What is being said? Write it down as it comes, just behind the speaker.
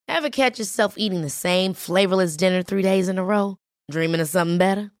Ever catch yourself eating the same flavorless dinner 3 days in a row? Dreaming of something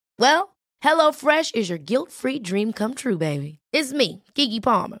better? Well, HelloFresh is your guilt-free dream come true, baby. It's me, Keke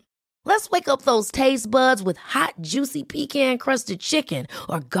Palmer. Let's wake up those taste buds with hot, juicy pecan-crusted chicken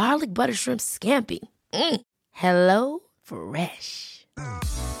or garlic butter shrimp scampi. Hello Fresh.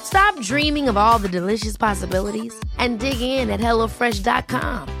 Stop dreaming of all the delicious possibilities and dig in at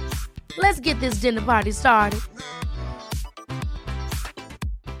HelloFresh.com. Let's get this dinner party started.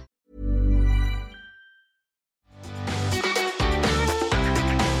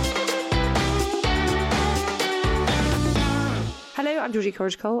 Hello, I'm Georgie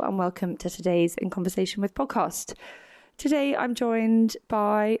Corrigan and welcome to today's In Conversation With podcast. Today I'm joined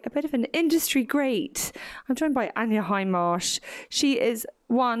by a bit of an industry great. I'm joined by Anya Hindmarsh. She is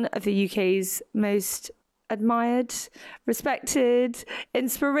one of the UK's most admired, respected,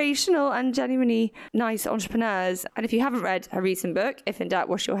 inspirational and genuinely nice entrepreneurs. And if you haven't read her recent book, If in Doubt,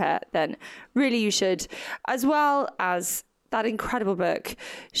 Wash Your Hair, then really you should. As well as that incredible book,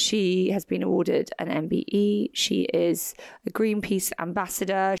 she has been awarded an MBE. She is a Greenpeace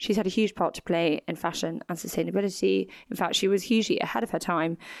ambassador. She's had a huge part to play in fashion and sustainability. In fact, she was hugely ahead of her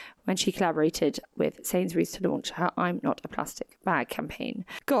time when she collaborated with Sainsbury's to launch her I'm Not a Plastic Bag campaign.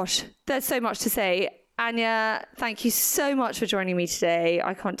 Gosh, there's so much to say. Anya, thank you so much for joining me today.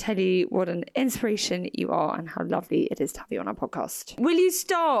 I can't tell you what an inspiration you are and how lovely it is to have you on our podcast. Will you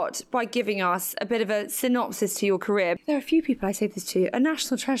start by giving us a bit of a synopsis to your career? There are a few people I say this to. A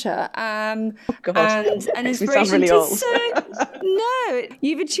national treasure. And an inspiration really to old. No,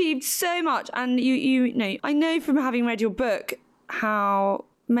 you've achieved so much. And you know, I know from having read your book how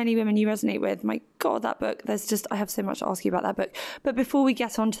many women you resonate with. My God, that book, I have so much to ask you about that book. But before we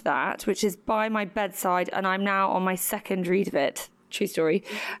get on to that, which is by my bedside, and I'm now on my second read of it, true story,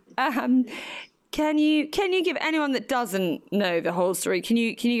 can you give anyone that doesn't know the whole story, can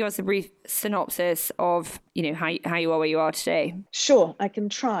you give us a brief synopsis of, you know, how you are where you are today? Sure, I can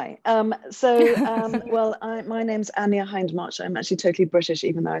try. Well, my name's Anya Hindmarsh. I'm actually totally British,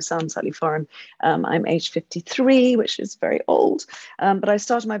 even though I sound slightly foreign. I'm age 53, which is very old. But I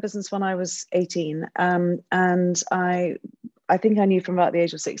started my business when I was 18. And I think I knew from about the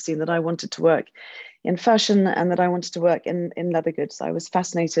age of 16 that I wanted to work in fashion and that I wanted to work in leather goods. I was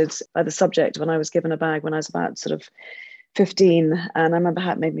fascinated by the subject when I was given a bag when I was about sort of 15, and I remember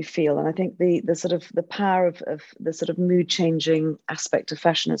how it made me feel. And I think the sort of the power of the sort of mood changing aspect of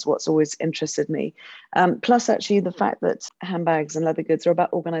fashion is what's always interested me. Plus, actually, the fact that handbags and leather goods are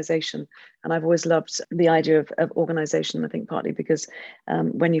about organization, and I've always loved the idea of organization. I think partly because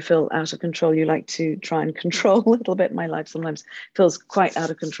when you feel out of control, you like to try and control a little bit. My life sometimes feels quite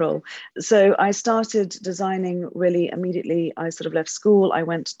out of control. So I started designing really immediately. I sort of left school. I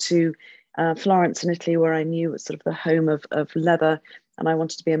went to Florence in Italy, where I knew was sort of the home of leather, and I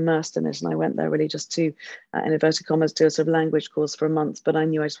wanted to be immersed in it. And I went there really just to, in inverted commas, do a sort of language course for a month. But I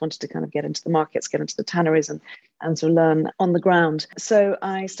knew I just wanted to kind of get into the markets, get into the tanneries and sort of learn on the ground. So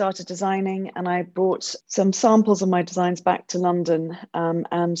I started designing, and I brought some samples of my designs back to London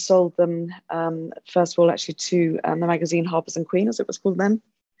and sold them, first of all, actually to the magazine Harper's and Queen, as it was called then.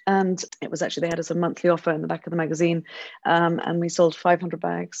 And it was actually, they had us a monthly offer in the back of the magazine, and we sold 500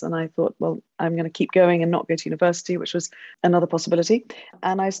 bags. And I thought, well, I'm going to keep going and not go to university, which was another possibility.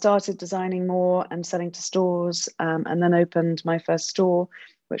 And I started designing more and selling to stores, and then opened my first store,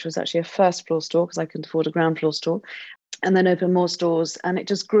 which was actually a first floor store because I couldn't afford a ground floor store. And then opened more stores, and it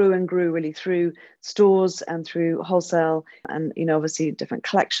just grew and grew really through stores and through wholesale and, you know, obviously different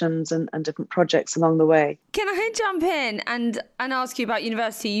collections and different projects along the way. Can I jump in and ask you about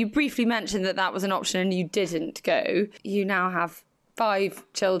university? You briefly mentioned that was an option and you didn't go. You now have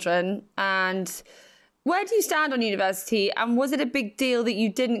 5 children, and where do you stand on university? And was it a big deal that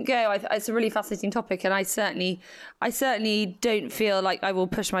you didn't go? It's a really fascinating topic, and I certainly don't feel like I will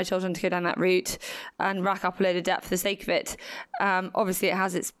push my children to go down that route and rack up a load of debt for the sake of it. Obviously, it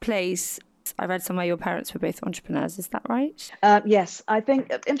has its place. I read somewhere your parents were both entrepreneurs. Is that right? Yes. I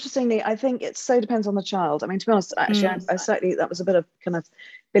think, interestingly, it so depends on the child. I mean, to be honest, actually, I certainly, that was a bit of kind of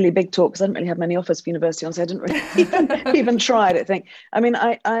Billy Big talk because I didn't really have many offers for university on, so I didn't really even try it, I think. I mean,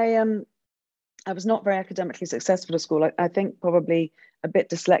 I was not very academically successful at school. I think probably a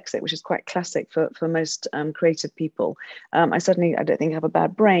bit dyslexic, which is quite classic for most creative people. I don't think I have a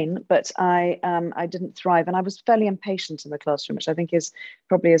bad brain, but I didn't thrive. And I was fairly impatient in the classroom, which I think is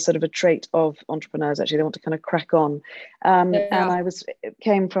probably a sort of a trait of entrepreneurs. Actually, they want to kind of crack on. And I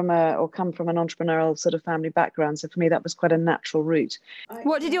come from an entrepreneurial sort of family background. So for me, that was quite a natural route.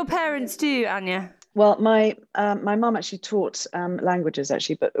 What did your parents do, Anya? Well, my mum actually taught languages,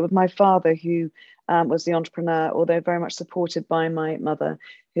 actually, but with my father, who was the entrepreneur, although very much supported by my mother,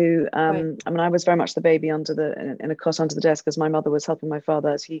 who, I was very much the baby in a cot under the desk, as my mother was helping my father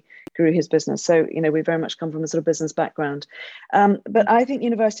as he grew his business. So, we very much come from a sort of business background. But I think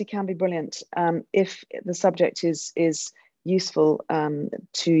university can be brilliant if the subject is useful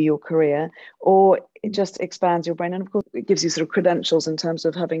to your career, or it just expands your brain. And of course, it gives you sort of credentials in terms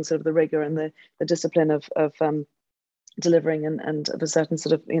of having sort of the rigor and the discipline of delivering and of a certain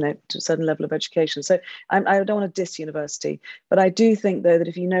sort of, to a certain level of education. So I don't want to diss university, but I do think, though, that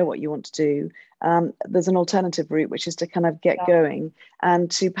if you know what you want to do, there's an alternative route, which is to kind of get going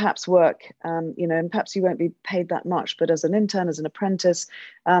and to perhaps work, and perhaps you won't be paid that much, but as an intern, as an apprentice,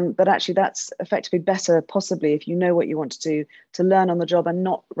 but actually that's effectively better possibly if you know what you want to do, to learn on the job and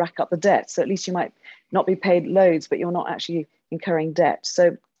not rack up the debt. So at least you might not be paid loads, but you're not actually incurring debt.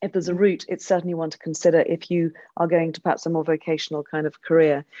 So if there's a route, it's certainly one to consider if you are going to perhaps a more vocational kind of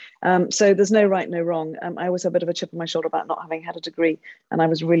career. So there's no right, no wrong. I always have a bit of a chip on my shoulder about not having had a degree. And I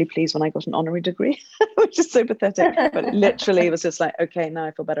was really pleased when I got an honorary degree, which is so pathetic. But literally it was just like, okay, now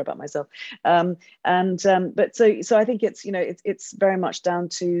I feel better about myself. But so I think it's very much down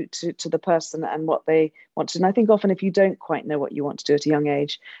to the person and what they want to do. And I think often if you don't quite know what you want to do at a young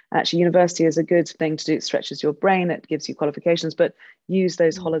age, actually university is a good thing to do. It stretches your brain, it gives you qualifications, but use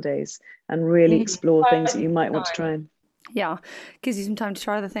those holidays and really explore things that you might want to try. Yeah, gives you some time to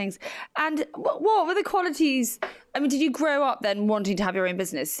try other things. And what were the qualities? I mean, did you grow up then wanting to have your own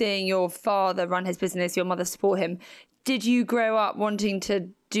business, seeing your father run his business, your mother support him? Did you grow up wanting to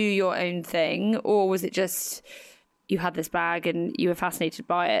do your own thing, or was it just you had this bag and you were fascinated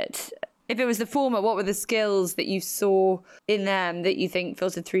by it? If it was the former, what were the skills that you saw in them that you think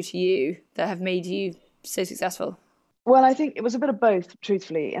filtered through to you that have made you so successful? Well, I think it was a bit of both,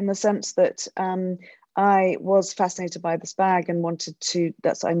 truthfully, in the sense that I was fascinated by this bag and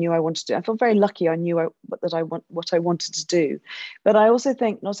I knew I wanted to do. I felt very lucky. I knew what I wanted to do. But I also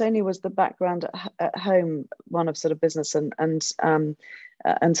think not only was the background at home one of sort of business and sort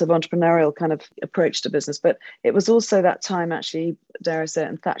of entrepreneurial kind of approach to business, but it was also that time, actually, dare I say it,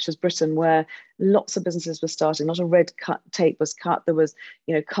 in Thatcher's Britain, where lots of businesses were starting. Not a red tape was cut. There was,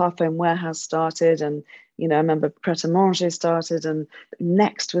 Carphone Warehouse started, and I remember Pret a Manger started, and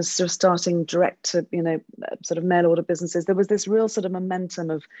Next was sort of starting direct to, sort of mail order businesses. There was this real sort of momentum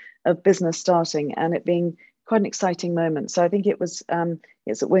of business starting, and it being quite an exciting moment. So I think it was,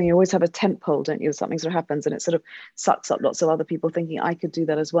 it's when you always have a tent pole, don't you? Something sort of happens and it sort of sucks up lots of other people thinking I could do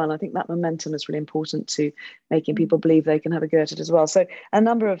that as well. And I think that momentum is really important to making people believe they can have a go at it as well. So a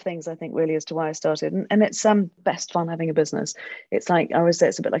number of things, I think, really as to why I started. And it's best fun having a business. It's like, I always say,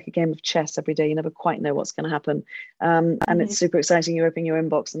 it's a bit like a game of chess every day. You never quite know what's going to happen. And it's super exciting. You open your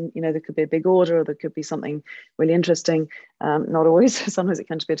inbox and, there could be a big order, or there could be something really interesting. Not always. Sometimes it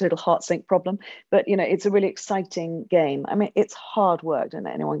can just be a total heart sink problem. But, it's a really exciting game. I mean, it's hard work. Don't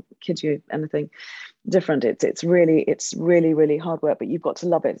let anyone kid you anything different. It's really, really hard work, but you've got to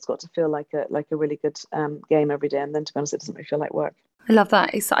love it. It's got to feel like a really good game every day. And then, to be honest, it doesn't really feel like work. I love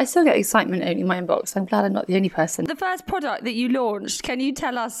that. I still get excitement opening my inbox. I'm glad I'm not the only person. The first product that you launched, can you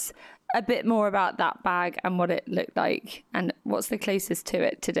tell us a bit more about that bag and what it looked like, and what's the closest to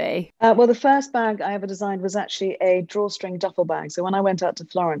it today? Well, the first bag I ever designed was actually a drawstring duffel bag. So when I went out to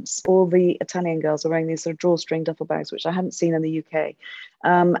Florence, all the Italian girls were wearing these sort of drawstring duffel bags, which I hadn't seen in the UK.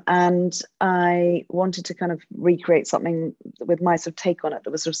 And I wanted to kind of recreate something with my sort of take on it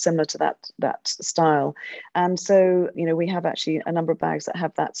that was sort of similar to that style. And so, we have actually a number of bags that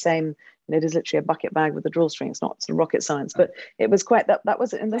have that same. It is literally a bucket bag with a drawstring. It's not sort of rocket science, but it was quite that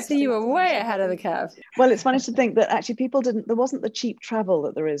was it. So you were way ahead of the curve. Well, it's funny to think that actually there wasn't the cheap travel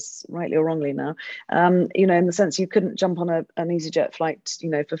that there is, rightly or wrongly now, in the sense you couldn't jump on an EasyJet flight,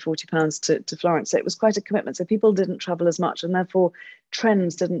 for £40 to Florence. So it was quite a commitment. So people didn't travel as much, and therefore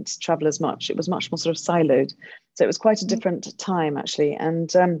trends didn't travel as much. It was much more sort of siloed. So it was quite a different time, actually.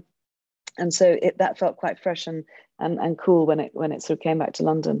 And so that felt quite fresh and cool when it sort of came back to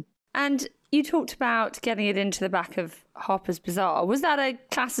London. And you talked about getting it into the back of Harper's Bazaar. Was that a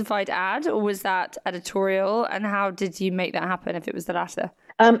classified ad, or was that editorial? And how did you make that happen if it was the latter?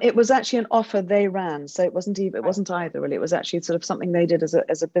 It was actually an offer they ran, so it wasn't either really. It was actually sort of something they did as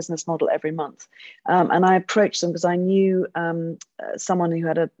a business model every month. And I approached them because I knew someone who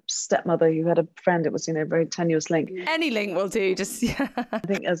had a stepmother who had a friend. It was a very tenuous link. Any link will do. Just I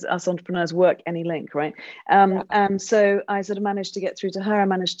think as us entrepreneurs work any link, right? And so I sort of managed to get through to her. I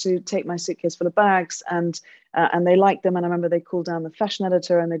managed to take my suitcase full of bags and and they liked them. And I remember they called down the fashion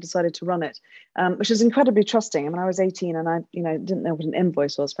editor and they decided to run it, which is incredibly trusting. I mean, I was 18 and I, didn't know what an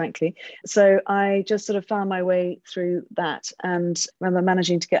invoice was, frankly. So I just sort of found my way through that, and remember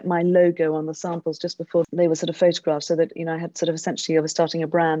managing to get my logo on the samples just before they were sort of photographed, so that, I had sort of essentially, I was starting a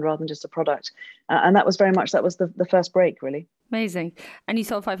brand rather than just a product. And that was the first break, really. Amazing. And you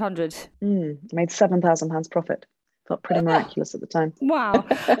sold 500? Made £7,000 profit. Felt pretty miraculous at the time. Wow.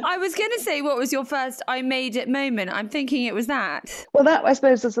 I was going to say, what was your first I made it moment? I'm thinking it was that. Well, that, I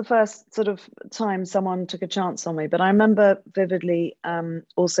suppose, was the first sort of time someone took a chance on me. But I remember vividly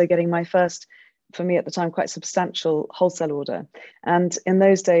also getting my first, for me at the time, quite substantial wholesale order. And in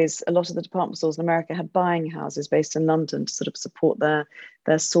those days, a lot of the department stores in America had buying houses based in London to sort of support their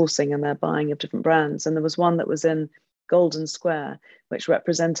sourcing and their buying of different brands. And there was one that was in Golden Square, which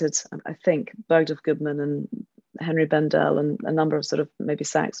represented, I think, Bergdorf Goodman and Henry Bendel and a number of sort of maybe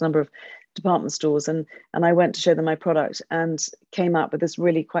Saks, a number of department stores, and I went to show them my product and came out with this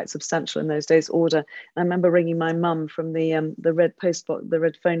really quite substantial in those days order. And I remember ringing my mum from the red post box, the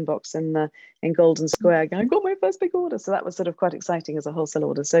red phone box in Golden Square, going, I got my first big order. So that was sort of quite exciting as a wholesale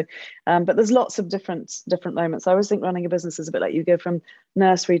order. So, but there's lots of different moments. I always think running a business is a bit like you go from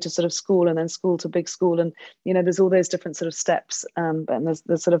nursery to sort of school, and then school to big school, and there's all those different sort of steps, and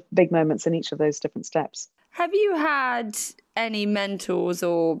there's sort of big moments in each of those different steps. Have you had any mentors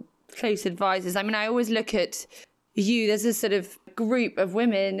or close advisors? I mean, I always look at you, there's a sort of group of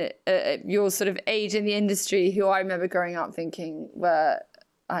women your sort of age in the industry who I remember growing up thinking were,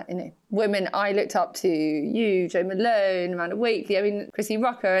 women I looked up to, you, Jo Malone, Amanda Wakely, I mean, Chrissy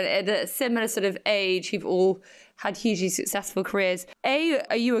Rucker, and at a similar sort of age, who've all had hugely successful careers.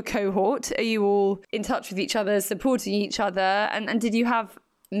 Are you a cohort? Are you all in touch with each other, supporting each other? And did you have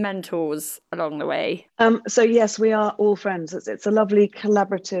mentors along the way? So yes, we are all friends. It's a lovely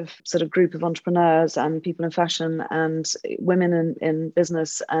collaborative sort of group of entrepreneurs and people in fashion and women in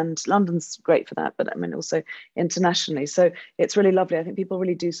business, and London's great for that, but I mean also internationally. So it's really lovely. I think people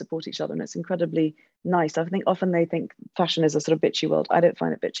really do support each other, and it's incredibly nice. I think often they think fashion is a sort of bitchy world. I don't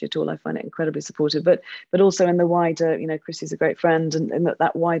find it bitchy at all. I find it incredibly supportive, but also in the wider, Chrissy's a great friend, and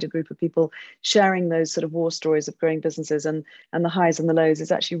that wider group of people sharing those sort of war stories of growing businesses and the highs and the lows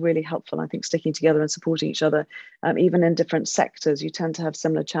is actually really helpful. I think sticking together and supporting each other, even in different sectors, you tend to have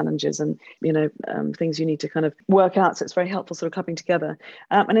similar challenges and things you need to kind of work out. So it's very helpful sort of coming together.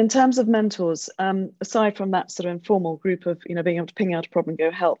 And in terms of mentors, aside from that sort of informal group of being able to ping out a problem and go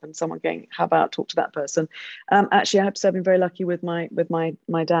help, and someone going, how about talk to that person? Actually, I have to say I've been very lucky with my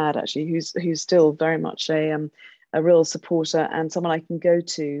dad, actually, who's still very much a real supporter and someone I can go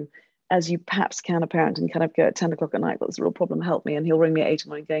to, as you perhaps can a parent, and kind of go at 10 o'clock at night, well, there's a real problem, help me. And he'll ring me at 8 in the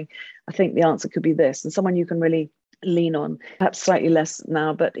morning going, I think the answer could be this. And someone you can really lean on, perhaps slightly less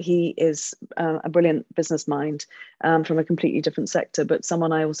now, but he is a brilliant business mind from a completely different sector. But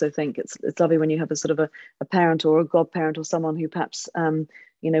someone I also think it's lovely when you have a sort of a parent or a godparent or someone who perhaps,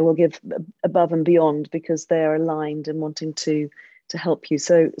 will give above and beyond because they're aligned and wanting to help you.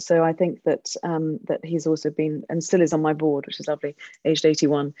 So I think that he's also been and still is on my board, which is lovely, aged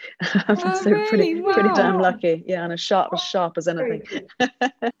 81. So really? pretty damn lucky. Yeah, and as sharp as anything.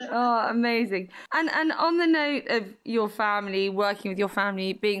 Oh, amazing. And on the note of your family, working with your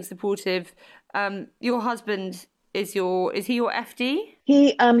family, being supportive, your husband is he your FD?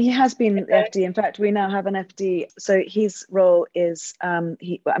 He has been the FD. In fact, we now have an FD. So his role is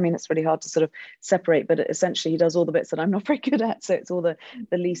it's really hard to sort of separate, but essentially he does all the bits that I'm not very good at. So it's all the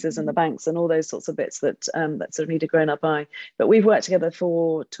leases and the banks and all those sorts of bits that sort of need a grown-up eye. But we've worked together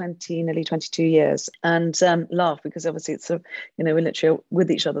for nearly 22 years, and laugh because obviously it's sort of, we're literally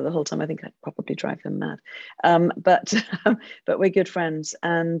with each other the whole time. I think I'd probably drive him mad. But we're good friends,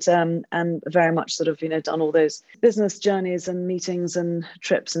 and very much sort of done all those business journeys and meetings and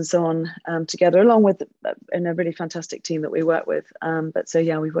trips and so on together, along with in a really fantastic team that we work with. But so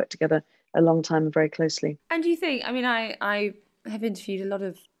yeah, we've worked together a long time and very closely. And do you think, I have interviewed a lot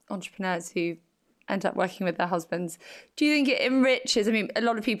of entrepreneurs who end up working with their husbands. Do you think it enriches? A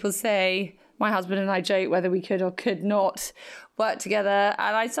lot of people say, my husband and I joke whether we could or could not work together.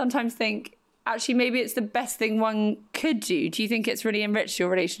 And I sometimes think, actually, maybe it's the best thing one could do. Do you think it's really enriched your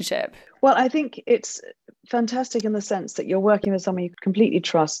relationship? Well, I think it's fantastic in the sense that you're working with someone you completely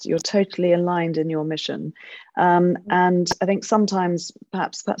trust. You're totally aligned in your mission. And I think sometimes,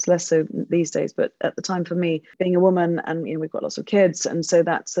 perhaps less so these days, but at the time for me, being a woman and we've got lots of kids. And so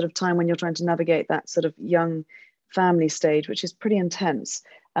that sort of time when you're trying to navigate that sort of young family stage, which is pretty intense.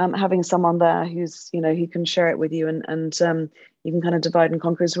 Having someone there who's, who can share it with you and you can kind of divide and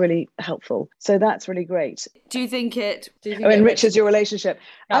conquer is really helpful. So that's really great. Do you think it enriches your relationship?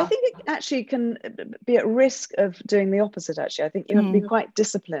 Yeah. I think it actually can be at risk of doing the opposite, actually. I think you have to be quite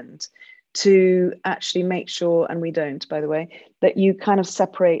disciplined to actually make sure, and we don't, by the way, that you kind of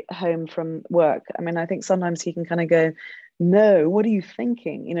separate home from work. I mean, I think sometimes he can kind of go, no, what are you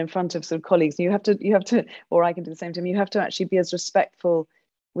thinking, in front of sort of colleagues. And you have to, or I can do the same to him. You have to actually be as respectful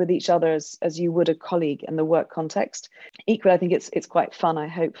with each other as you would a colleague in the work context. Equally, I think it's quite fun, I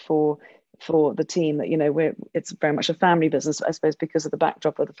hope, for the team that, it's very much a family business, I suppose, because of the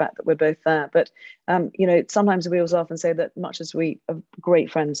backdrop of the fact that we're both there. But, sometimes we also often say that much as we are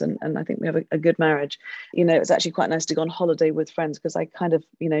great friends and I think we have a good marriage, it's actually quite nice to go on holiday with friends, because I kind of,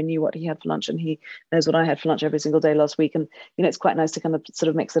 knew what he had for lunch and he knows what I had for lunch every single day last week. And, it's quite nice to kind of sort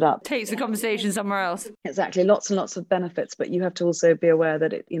of mix it up. Takes the conversation somewhere else. Exactly. Lots and lots of benefits, but you have to also be aware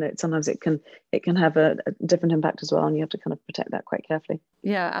that sometimes it can have a different impact as well. And you have to kind of protect that quite carefully.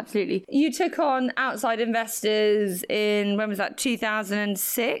 Yeah, absolutely. You took on outside investors in, when was that,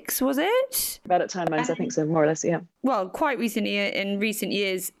 2006, was it? About at timelines, I think so, more or less, yeah. Well, quite recently, in recent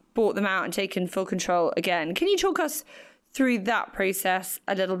years, bought them out and taken full control again. Can you talk us through that process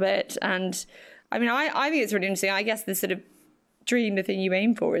a little bit? And I mean, I think it's really interesting. I guess the sort of dream, the thing you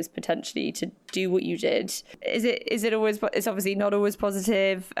aim for is potentially to do what you did. Is it always, it's obviously not always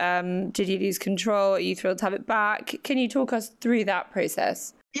positive. Did you lose control? Are you thrilled to have it back? Can you talk us through that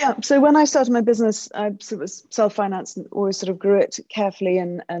process? Yeah, so when I started my business, I sort of self-financed and always sort of grew it carefully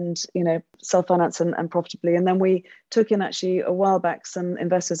and self-financed and profitably. And then we took in actually a while back some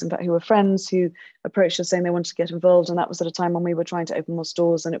investors, in fact, who were friends, who approached us saying they wanted to get involved. And that was at a time when we were trying to open more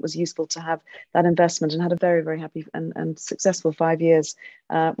stores, and it was useful to have that investment, and had a very, very happy and successful 5 years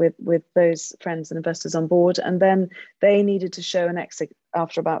with those friends and investors on board. And then they needed to show an exit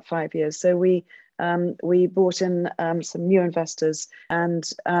after about 5 years. So we brought in some new investors, and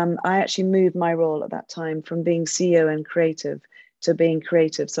I actually moved my role at that time from being CEO and creative to being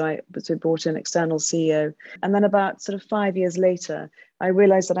creative. So I brought in external CEO. And then about sort of 5 years later, I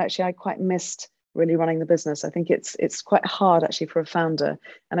realized that actually I quite missed really running the business. I think it's quite hard actually for a founder.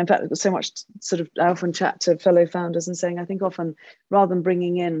 And in fact, there's so much sort of, I often chat to fellow founders and saying, I think often rather than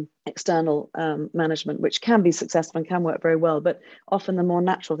bringing in external management, which can be successful and can work very well, but often the more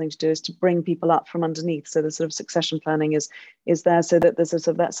natural thing to do is to bring people up from underneath. So the sort of succession planning is there, so that there's a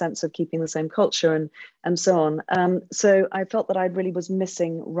sort of that sense of keeping the same culture and so on. So I felt that I really was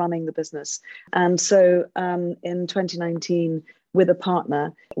missing running the business. And so in 2019, with a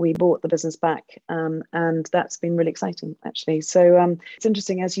partner, we bought the business back, and that's been really exciting, actually. So it's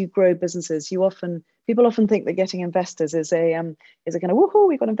interesting, as you grow businesses, people often think that getting investors is a kind of woohoo,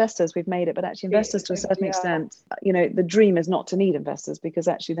 we've got investors, we've made it. But actually, investors to a certain extent, the dream is not to need investors, because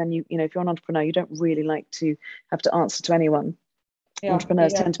actually, then if you're an entrepreneur, you don't really like to have to answer to anyone.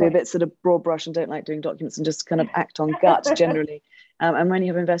 Entrepreneurs tend to be a bit sort of broad brush and don't like doing documents and just kind of act on gut generally. And when you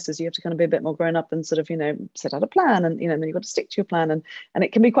have investors, you have to kind of be a bit more grown up and sort of, set out a plan, and, then you've got to stick to your plan. And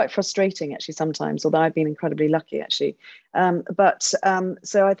it can be quite frustrating, actually, sometimes, although I've been incredibly lucky, actually.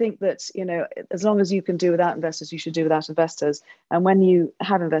 So I think that, as long as you can do without investors, you should do without investors. And when you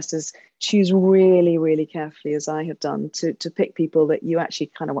have investors, choose really, really carefully, as I have done, to pick people that you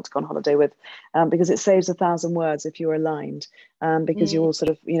actually kind of want to go on holiday with, because it saves 1,000 words if you're aligned, because you're all sort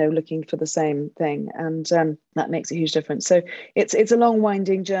of, looking for the same thing. And that makes a huge difference. So it's a long,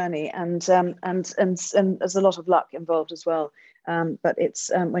 winding journey, and there's a lot of luck involved as well. But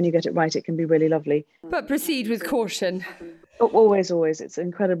it's when you get it right, it can be really lovely. But proceed with caution. Always. It's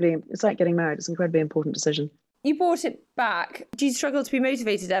like getting married. It's an incredibly important decision. You bought it back. Do you struggle to be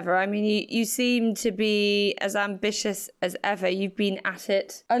motivated ever? I mean, you seem to be as ambitious as ever. You've been at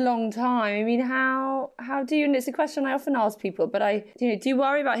it a long time. I mean, how do you? And it's a question I often ask people. But do you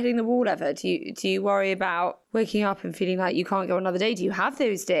worry about hitting the wall ever? Do you worry about waking up and feeling like you can't go another day? Do you have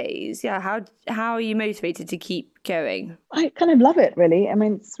those days? Yeah. How are you motivated to keep going? I kind of love it, really. I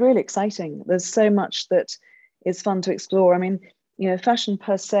mean, it's really exciting. There's so much that is fun to explore. I mean, fashion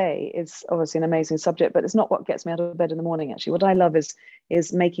per se is obviously an amazing subject, but it's not what gets me out of bed in the morning, actually. What I love is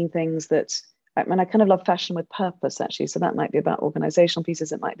making things that, I mean, I kind of love fashion with purpose, actually. So that might be about organizational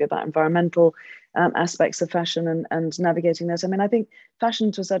pieces. It might be about environmental aspects of fashion and navigating those. I mean, I think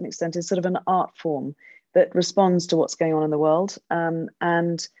fashion to a certain extent is sort of an art form that responds to what's going on in the world. And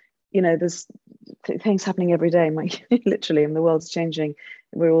there's things happening every day, literally, and the world's changing.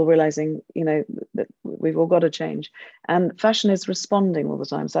 We're all realizing, that we've all got to change. And fashion is responding all the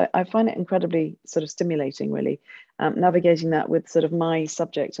time. So I find it incredibly sort of stimulating, really, navigating that with sort of my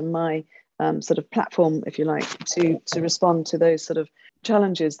subject and my sort of platform, if you like, to respond to those sort of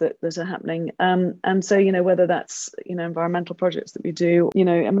challenges that are happening. And so, whether that's, environmental projects that we do,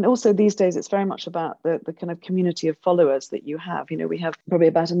 also these days it's very much about the kind of community of followers that you have. We have probably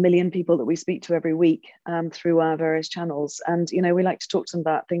about 1 million people that we speak to every week through our various channels. And, we like to talk to them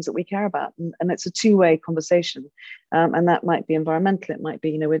about things that we care about. And it's a two-way conversation. And that might be environmental. It might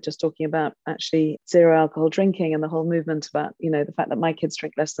be, we're just talking about actually zero alcohol drinking and the whole movement about, the fact that my kids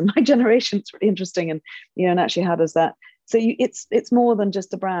drink less than my generation. It's really interesting. And, and actually how does that, so it's more than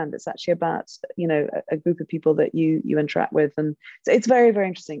just a brand. It's actually about, a group of people that you interact with. And so it's very, very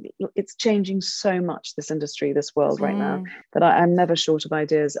interesting. It's changing so much, this industry, this world right now, that I'm never short of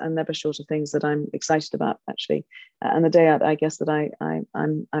ideas. I'm never short of things that I'm excited about, actually. And the day I guess that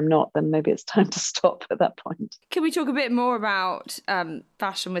I'm not, then maybe it's time to stop at that point. Can we talk a bit more about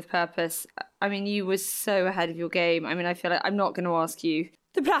Fashion with Purpose? I mean, you were so ahead of your game. I mean, I feel like I'm not going to ask you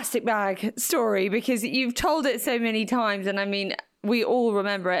the plastic bag story because you've told it so many times, and I mean, we all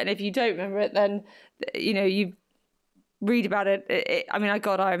remember it. And if you don't remember it, then you read about it. I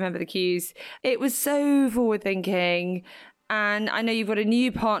remember the cues. It was so forward thinking, and I know you've got a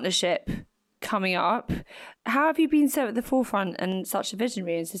new partnership coming up. How have you been so at the forefront and such a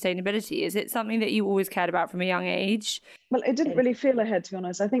visionary in sustainability? Is it something that you always cared about from a young age? Well, it didn't really feel ahead, to be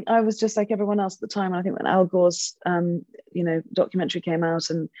honest. I think I was just like everyone else at the time. And I think when Al Gore's, documentary came out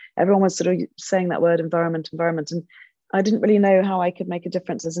and everyone was sort of saying that word environment. And I didn't really know how I could make a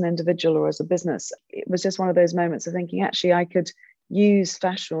difference as an individual or as a business. It was just one of those moments of thinking, actually, I could use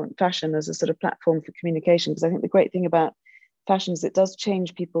fashion as a sort of platform for communication. Because I think the great thing about fashion is it does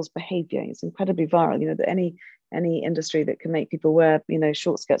change people's behavior. It's incredibly viral. That any industry that can make people wear,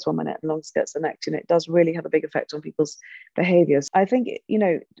 short skirts one minute and long skirts the next, it does really have a big effect on people's behaviors. I think,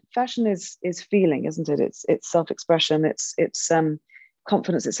 fashion is feeling, isn't it? It's self-expression. It's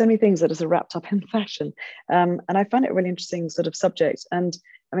confidence. It's so many things that are wrapped up in fashion. And I find it a really interesting sort of subject. And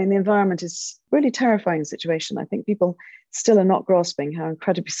I mean, the environment is really terrifying situation. I think people still are not grasping how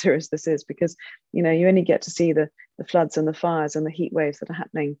incredibly serious this is because, you only get to see the floods and the fires and the heat waves that are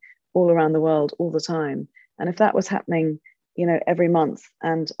happening all around the world all the time. And if that was happening, every month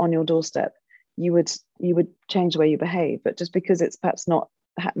and on your doorstep, you would change the way you behave. But just because it's perhaps not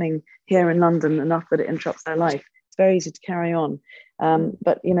happening here in London enough that it interrupts their life, it's very easy to carry on.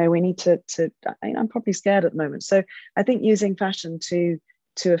 But, we need to I'm probably scared at the moment. So I think using fashion to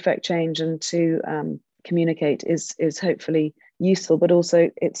affect change and to communicate is hopefully useful, but also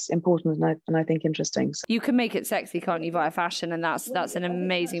it's important and I think interesting. You can make it sexy, can't you, via fashion? And that's an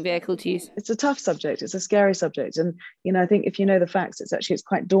amazing vehicle to use. It's a tough subject. It's a scary subject. And, I think if you know the facts, it's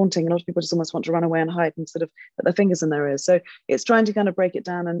quite daunting. A lot of people just almost want to run away and hide and sort of put their fingers in their ears. So it's trying to kind of break it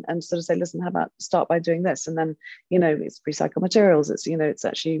down and sort of say, listen, how about start by doing this? And then, it's recycled materials. It's, it's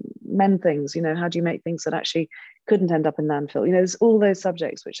actually mend things. How do you make things that actually couldn't end up in landfill? There's all those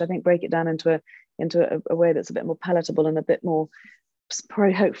subjects, which I think break it down into a way that's a bit more palatable and a bit more,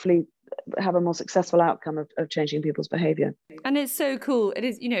 probably hopefully have a more successful outcome of changing people's behavior. And it's so cool. It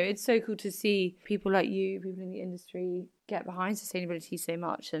is, it's so cool to see people like you, people in the industry get behind sustainability so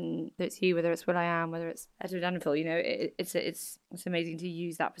much. And it's you, whether it's will.i.am, whether it's Edward Enfield, it's amazing to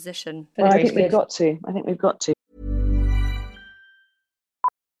use that position. Well, I think we've got to.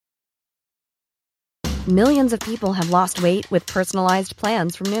 Millions of people have lost weight with personalized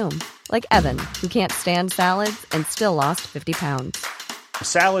plans from Noom. Like Evan, who can't stand salads and still lost 50 pounds.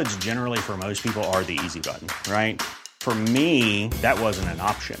 Salads generally for most people are the easy button, right? For me, that wasn't an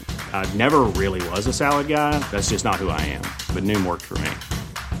option. I never really was a salad guy. That's just not who I am. But Noom worked for me.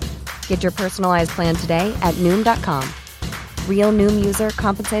 Get your personalized plan today at Noom.com. Real Noom user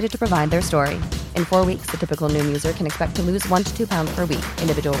compensated to provide their story. In 4 weeks, the typical Noom user can expect to lose 1 to 2 pounds per week.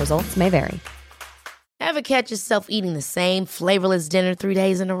 Individual results may vary. Ever catch yourself eating the same flavorless dinner 3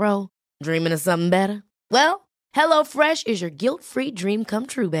 days in a row? Dreaming of something better? Well, HelloFresh is your guilt-free dream come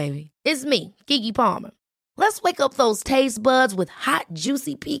true, baby. It's me, Keke Palmer. Let's wake up those taste buds with hot,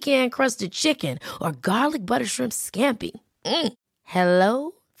 juicy pecan-crusted chicken or garlic butter shrimp scampi.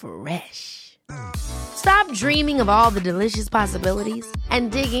 Hello Fresh. Stop dreaming of all the delicious possibilities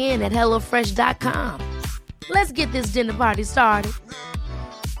and dig in at HelloFresh.com. Let's get this dinner party started.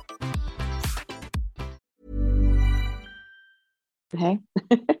 Okay.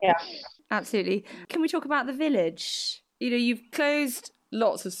 Yeah, absolutely. Can we talk about the village? You've closed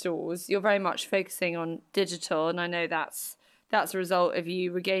lots of stores. You're very much focusing on digital, and I know that's a result of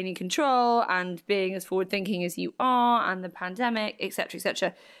you regaining control and being as forward thinking as you are, and the pandemic, etc.,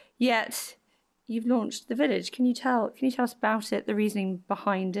 etc. Yet you've launched the village. Can you tell us about it, the reasoning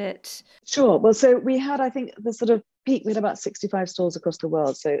behind it? Sure. Well, so we had, I think, the sort of peak, we had about 65 stores across the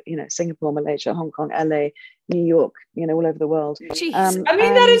world. So, Singapore, Malaysia, Hong Kong, LA, New York, all over the world. Jeez.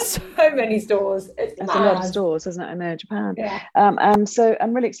 That is so many stores. It's a lot of stores, isn't it? I know, Japan. Yeah. And so,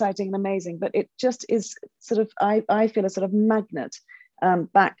 and really exciting and amazing, but it just is sort of, I feel, a sort of magnet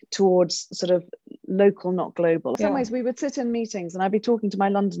back towards sort of local, not global. In some ways, we would sit in meetings and I'd be talking to my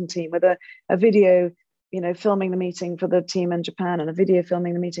London team with a video, filming the meeting for the team in Japan, and a video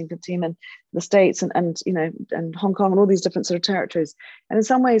filming the meeting for the team in the States and Hong Kong and all these different sort of territories. And in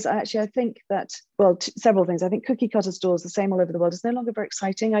some ways, I think that, several things. I think cookie cutter stores, the same all over the world, is no longer very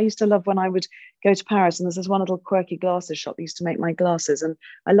exciting. I used to love when I would go to Paris and there's this one little quirky glasses shop that used to make my glasses. And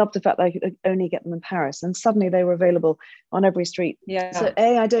I loved the fact that I could only get them in Paris. And suddenly they were available on every street. Yeah. So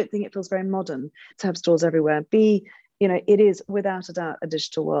A, I don't think it feels very modern to have stores everywhere. B, it is without a doubt a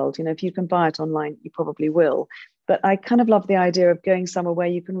digital world. If you can buy it online, you probably will. But I kind of love the idea of going somewhere where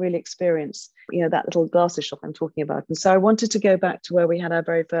you can really experience, that little glasses shop I'm talking about. And so I wanted to go back to where we had our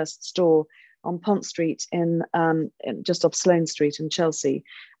very first store on Pont Street in just off Sloane Street in Chelsea,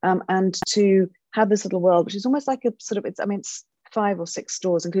 and to have this little world, which is almost like a sort of, it's 5 or 6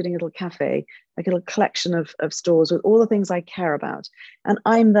 stores, including a little cafe, like a little collection of stores with all the things I care about. And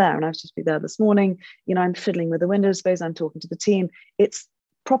I'm there, and I've just been there this morning. I'm fiddling with the window space, I'm talking to the team. It's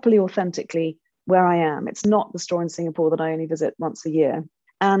properly, authentically where I am. It's not the store in Singapore that I only visit once a year.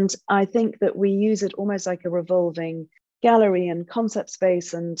 And I think that we use it almost like a revolving gallery and concept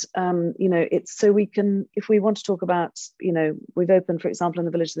space. And, it's so we can, if we want to talk about, we've opened, for example, in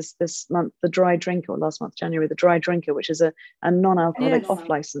the village this month, the Dry Drinker, or last month, January, the Dry Drinker, which is a non-alcoholic off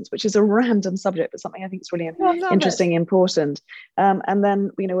license, which is a random subject, but something I think is really interesting, important. And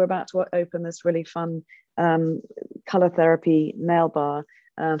then, we're about to open this really fun color therapy nail bar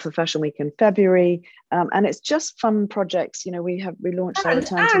for Fashion Week in February, and it's just fun projects. We launched our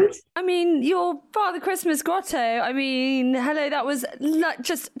return to. And your Father Christmas grotto. Hello, that was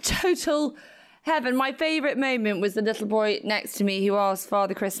just total heaven. My favourite moment was the little boy next to me who asked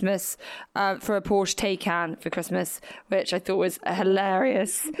Father Christmas for a Porsche Taycan for Christmas, which I thought was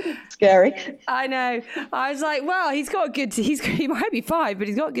hilarious. Scary. I know. I was like, well, he might be 5, but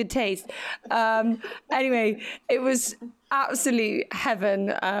he's got good taste. Anyway, it was absolute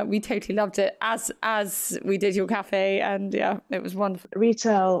heaven. We totally loved it, as we did your cafe, and yeah, it was wonderful.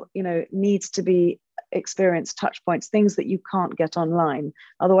 Retail, needs to be experienced touch points, things that you can't get online.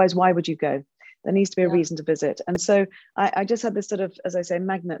 Otherwise, why would you go? There needs to be a reason to visit. And so I just had this sort of, as I say,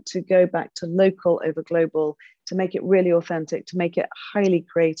 magnet to go back to local over global, to make it really authentic, to make it highly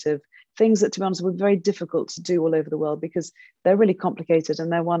creative, things that, to be honest, were very difficult to do all over the world because they're really complicated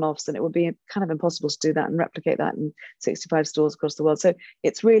and they're one-offs, and it would be kind of impossible to do that and replicate that in 65 stores across the world. So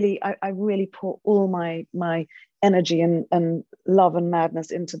it's really, I really pour all my energy and love and madness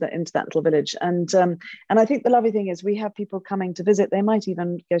into that little village. And I think the lovely thing is we have people coming to visit. They might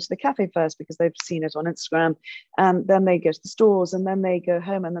even go to the cafe first because they've seen it on Instagram, and then they go to the stores, and then they go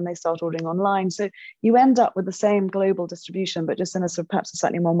home, and then they start ordering online. So you end up with the same global distribution, but just in a sort of perhaps a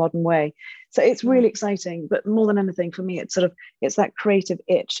slightly more modern way. So it's really exciting. But more than anything, for me, it's that creative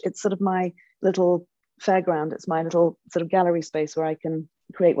itch. It's sort of my little fairground. It's my little sort of gallery space where I can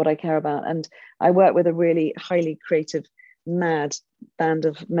create what I care about. And I work with a really highly creative, mad band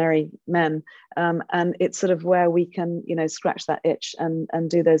of merry men. And it's sort of where we can, scratch that itch and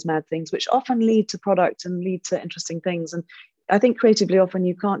do those mad things, which often lead to product and lead to interesting things. And I think creatively, often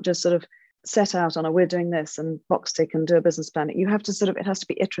you can't just sort of set out on we're doing this and box tick and do a business plan. You have to it has to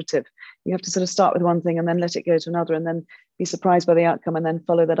be iterative. You have to sort of start with one thing and then let it go to another, and then be surprised by the outcome and then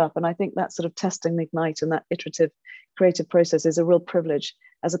follow that up. And I think that sort of test and ignite and that iterative creative process is a real privilege,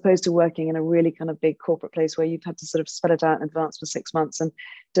 as opposed to working in a really kind of big corporate place where you've had to sort of spell it out in advance for 6 months and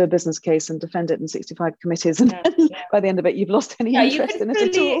do a business case and defend it in 65 committees. And by the end of it, you've lost any interest in it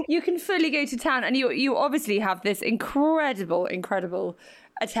at all. You can fully go to town, and you obviously have this incredible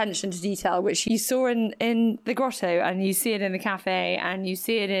attention to detail, which you saw in the grotto, and you see it in the cafe, and you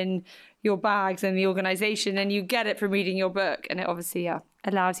see it in your bags and the organization, and you get it from reading your book. And it obviously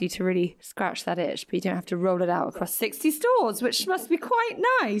allows you to really scratch that itch, but you don't have to roll it out across 60 stores, which must be quite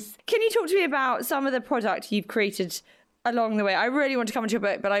nice. Can you talk to me about some of the product you've created along the way? I really want to come into your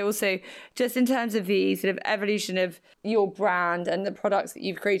book, but I also, just in terms of the sort of evolution of your brand and the products that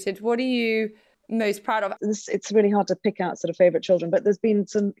you've created, what are you most proud of? It's really hard to pick out sort of favorite children, but there's been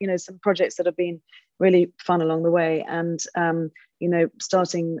some projects that have been really fun along the way. And,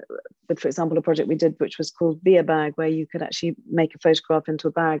 starting with, for example, a project we did, which was called Be a Bag, where you could actually make a photograph into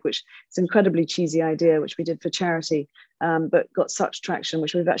a bag, which is an incredibly cheesy idea, which we did for charity, but got such traction,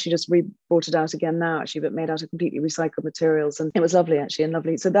 which we've actually just brought it out again now, actually, but made out of completely recycled materials. And it was lovely, actually, and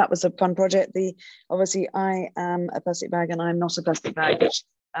lovely. So that was a fun project. Obviously, I am a plastic bag and I'm not a plastic bag, which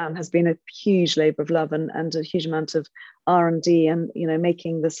has been a huge labour of love and a huge amount of R&D and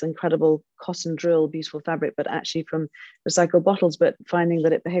making this incredible cotton drill, beautiful fabric, but actually from recycled bottles, but finding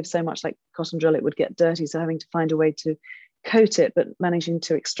that it behaves so much like cotton drill, it would get dirty. So having to find a way to coat it, but managing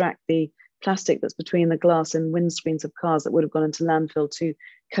to extract the plastic that's between the glass and windscreens of cars that would have gone into landfill to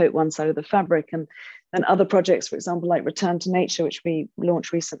coat one side of the fabric. And other projects, for example, like Return to Nature, which we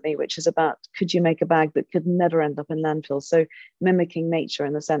launched recently, which is about, could you make a bag that could never end up in landfill? So mimicking nature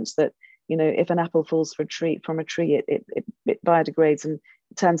in the sense that, if an apple falls from a tree, it biodegrades and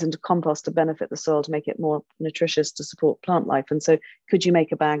turns into compost to benefit the soil, to make it more nutritious to support plant life. And so could you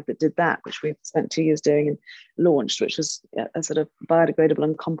make a bag that did that, which we've spent 2 years doing and launched, which was a sort of biodegradable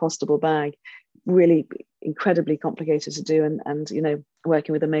and compostable bag, really incredibly complicated to do, and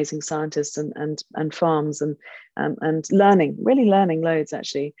working with amazing scientists and farms and really learning loads,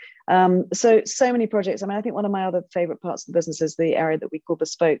 actually. So many projects. I mean, I think one of my other favorite parts of the business is the area that we call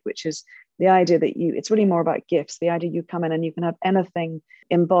bespoke, which is the idea that it's really more about gifts. The idea you come in and you can have anything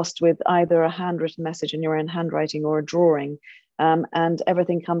embossed with either a handwritten message in your own handwriting or a drawing. And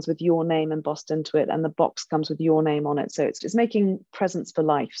everything comes with your name embossed into it, and the box comes with your name on it. So it's making presents for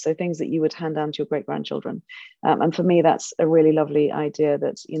life. So things that you would hand down to your great grandchildren. And for me, that's a really lovely idea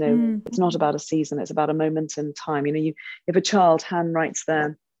that, it's not about a season, it's about a moment in time. If a child handwrites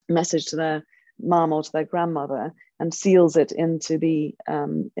their message to their mum or to their grandmother and seals it into the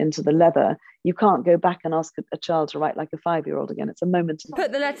leather, you can't go back and ask a child to write like a 5-year-old again. It's a moment.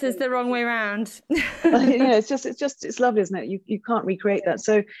 Put the letters the wrong way around. It's lovely, isn't it? You can't recreate that.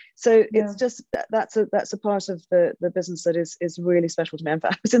 So it's just that's a part of the business that is really special to me. In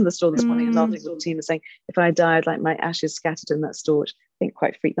fact, I was in the store this morning and laughing with the team and saying, if I died, like my ashes scattered in that store, which I think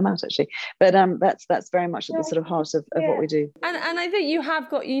quite freaked them out, actually. But that's very much at the sort of heart of what we do. And I think you have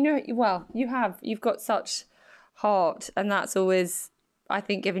got, you've got such heart, and that's always, I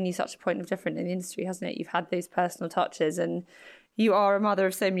think, given you such a point of difference in the industry, hasn't it? You've had those personal touches, and you are a mother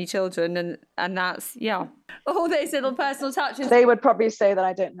of so many children, and that's, all those little personal touches. They would probably say that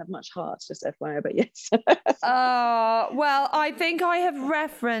I don't have much heart, just FYI, but yes. Well, I think I have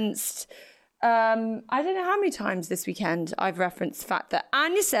referenced, I don't know how many times this weekend I've referenced the fact that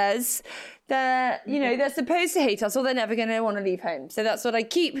Anya says that, they're supposed to hate us or they're never going to want to leave home. So that's what I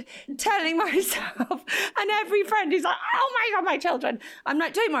keep telling myself. And every friend is like, oh my God, my children. I'm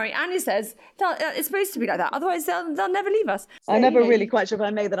like, don't worry. Anya says it's supposed to be like that. Otherwise, they'll never leave us. So, I'm never really quite sure if I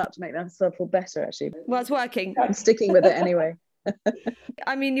made that up to make myself feel better, actually. Well, it's working. I'm sticking with it anyway.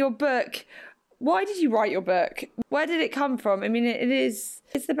 I mean, your book... Why did you write your book? Where did it come from? I mean, it's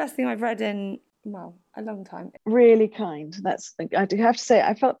the best thing I've read in, a long time. Really kind. I do have to say,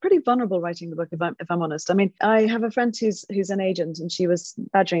 I felt pretty vulnerable writing the book, if I'm honest. I mean, I have a friend who's an agent, and she was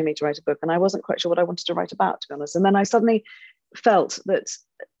badgering me to write a book, and I wasn't quite sure what I wanted to write about, to be honest. And then I suddenly felt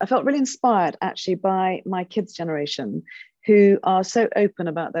really inspired, actually, by my kids' generation, who are so open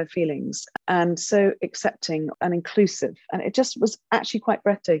about their feelings and so accepting and inclusive. And it just was actually quite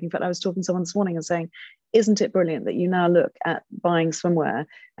breathtaking. In fact, I was talking to someone this morning and saying, isn't it brilliant that you now look at buying swimwear,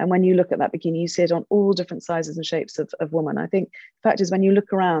 and when you look at that bikini, you see it on all different sizes and shapes of women. I think the fact is, when you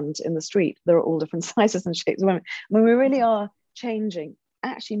look around in the street, there are all different sizes and shapes of women. I mean, we really are changing,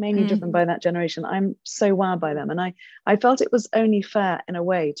 actually mainly driven by that generation. I'm so wowed by them. And I felt it was only fair in a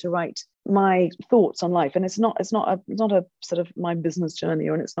way to write my thoughts on life. And it's not a sort of my business journey,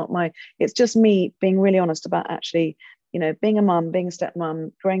 or it's just me being really honest about actually, being a mum, being a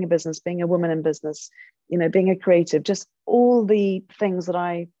stepmom, growing a business, being a woman in business, being a creative, just all the things that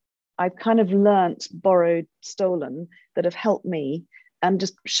I've kind of learnt, borrowed, stolen, that have helped me, and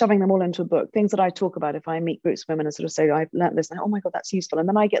just shoving them all into a book. Things that I talk about if I meet groups of women and sort of say, I've learnt this, and oh my God, that's useful. And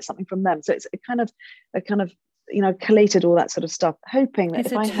then I get something from them. So it's a kind of collated all that sort of stuff, hoping that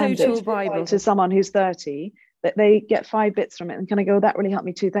if I hand it Bible to someone who's 30, that they get 5 bits from it and kind of go, that really helped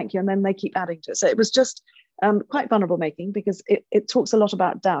me too, thank you. And then they keep adding to it. So it was just quite vulnerable making, because it talks a lot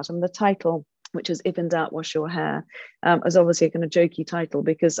about doubt. And the title, which is If in Doubt, Wash Your Hair, is obviously a kind of jokey title,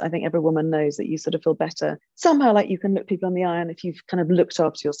 because I think every woman knows that you sort of feel better somehow, like you can look people in the eye, and if you've kind of looked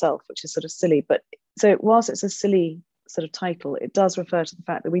after yourself, which is sort of silly. But so whilst it's a silly sort of title, it does refer to the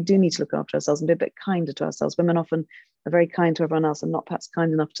fact that we do need to look after ourselves and be a bit kinder to ourselves. Women often are very kind to everyone else and not perhaps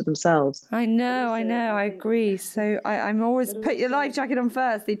kind enough to themselves. I know, I agree. So I'm always put your life jacket on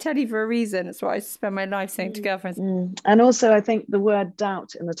first. They tell you for a reason. That's what I spend my life saying to girlfriends. And also, I think the word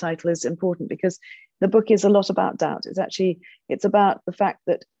doubt in the title is important because the book is a lot about doubt. It's about the fact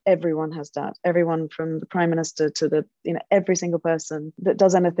that everyone has doubt. Everyone from the Prime Minister to the, every single person that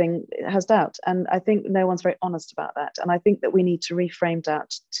does anything has doubt. And I think no one's very honest about that. And I think that we need to reframe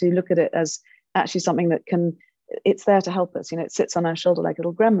doubt to look at it as actually something that it's there to help us. It sits on our shoulder like a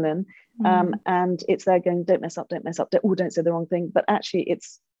little gremlin, and it's there going, don't mess up, don't say the wrong thing. But actually,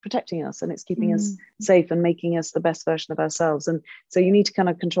 it's protecting us and it's keeping us safe and making us the best version of ourselves. And so you need to kind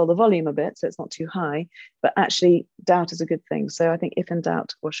of control the volume a bit so it's not too high. But actually, doubt is a good thing. So I think if in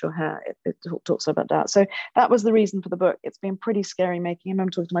doubt, wash your hair. It talks about doubt. So that was the reason for the book. It's been pretty scary making. I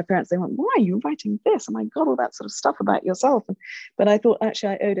remember talking to my parents. They went, "Why are you writing this? Oh my God, all that sort of stuff about yourself." But I thought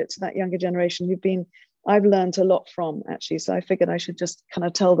actually I owed it to that younger generation I've learned a lot from, actually. So I figured I should just kind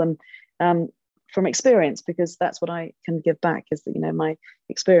of tell them from experience, because that's what I can give back is that, my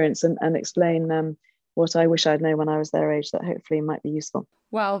experience and explain what I wish I'd known when I was their age that hopefully might be useful.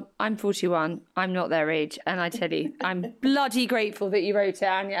 Well, I'm 41. I'm not their age. And I tell you, I'm bloody grateful that you wrote it,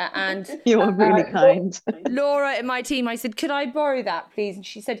 Anya. And you're really kind. Laura in my team, I said, could I borrow that, please? And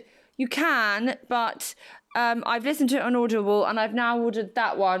she said, you can, but I've listened to it on Audible and I've now ordered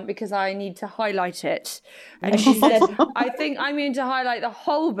that one because I need to highlight it. And she said, I think I'm going to highlight the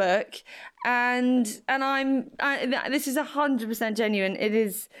whole book. And this is 100% genuine. It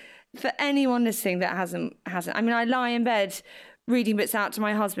is for anyone listening that hasn't. I mean, I lie in bed reading bits out to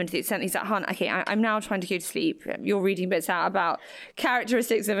my husband to the extent he's at Hunt. Okay, I'm now trying to go to sleep. You're reading bits out about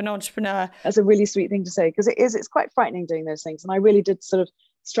characteristics of an entrepreneur. That's a really sweet thing to say, because it's quite frightening doing those things. And I really did sort of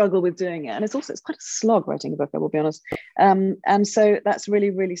struggle with doing it, and it's quite a slog writing a book, I will be honest, and so that's really,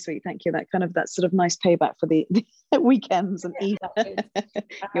 really sweet. Thank you. That sort of nice payback for the weekends and evenings.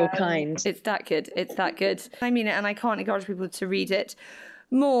 You're kind. It's that good. I mean it, and I can't encourage people to read it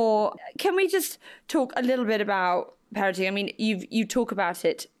more. Can we just talk a little bit about parenting? I mean, you talk about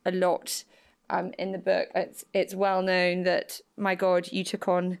it a lot in the book. It's well known that, my God, you took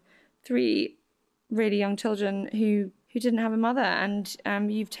on 3 really young children who didn't have a mother, and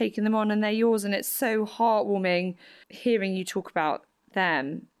you've taken them on and they're yours. And it's so heartwarming hearing you talk about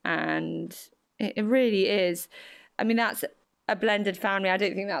them. And it really is. I mean, that's a blended family. I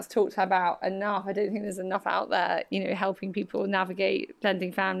don't think that's talked about enough. I don't think there's enough out there, helping people navigate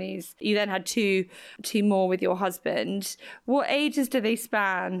blending families. You then had two more with your husband. What ages do they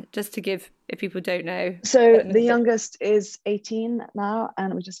span, just to give, if people don't know? So the youngest is 18 now,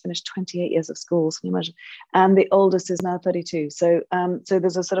 and we just finished 28 years of school, so can you imagine? And the oldest is now 32. So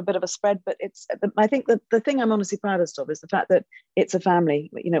there's a sort of bit of a spread, but I think that the thing I'm honestly proudest of is the fact that it's a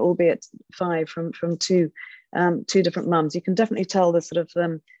family, albeit 5 from two different mums. You can definitely tell the sort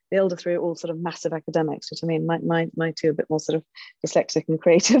of the older 3 are all sort of massive academics, which I mean, my 2 are a bit more sort of dyslexic and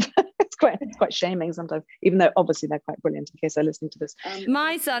creative. it's quite shaming sometimes, even though obviously they're quite brilliant, in case they're listening to this.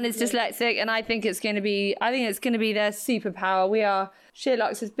 My son is dyslexic, and I think it's going to be their superpower.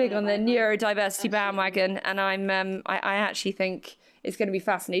 Sherlock's is big on the neurodiversity bandwagon, and I actually think it's going to be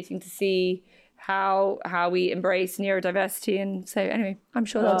fascinating to see how we embrace neurodiversity. And so anyway, I'm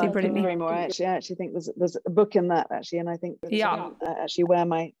sure they'll do brilliantly. Very more. I actually think there's a book in that, actually, and I think actually where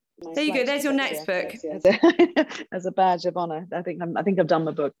my there you go. There's your next book. As a badge of honor. I think I've done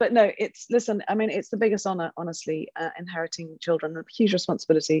my book. But no, it's the biggest honor, honestly, inheriting children, a huge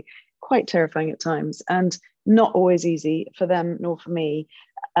responsibility, quite terrifying at times, and not always easy for them nor for me.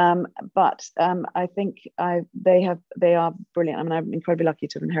 But I think they are brilliant. I mean, I'm incredibly lucky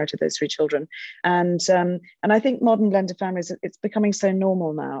to have inherited those 3 children, and I think modern blended families, it's becoming so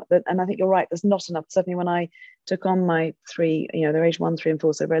normal now and I think you're right. There's not enough. Certainly, when I took on my 3, they're age 1, 3, and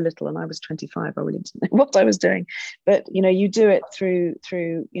 4, so very little, and I was 25. I really didn't know what I was doing, but you do it through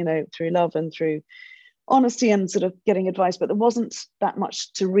love and through honesty and sort of getting advice, but there wasn't that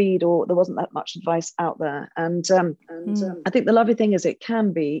much to read, or there wasn't that much advice out there. And I think the lovely thing is it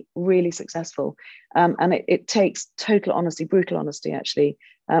can be really successful, and it takes total honesty, brutal honesty actually,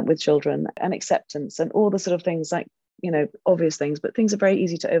 with children, and acceptance and all the sort of things like, obvious things, but things are very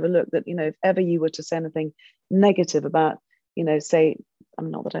easy to overlook. That, if ever you were to say anything negative about, say, I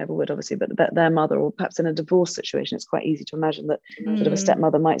mean, not that I ever would, obviously, but their mother, or perhaps in a divorce situation, it's quite easy to imagine that sort of a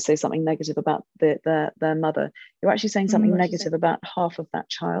stepmother might say something negative about their mother. You're actually saying something negative about half of that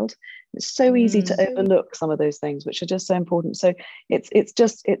child. It's so easy to overlook some of those things, which are just so important. So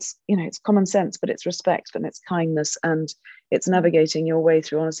it's common sense, but it's respect and it's kindness, and it's navigating your way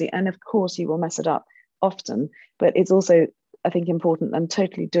through honesty. And of course, you will mess it up often, but it's also, I think, important and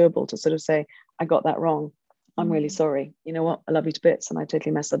totally doable to sort of say, I got that wrong. I'm really sorry. You know what? I love you to bits and I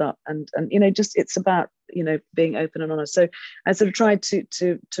totally messed it up. And just it's about, being open and honest. So I sort of tried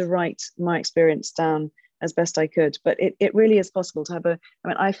to write my experience down as best I could. But it really is possible to have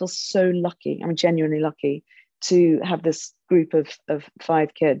I feel so lucky. I'm genuinely lucky to have this group of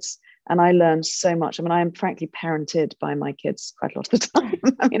 5 kids. And I learned so much. I am frankly parented by my kids quite a lot of the time.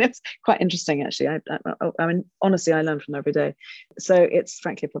 It's quite interesting, actually. Honestly, I learn from them every day. So it's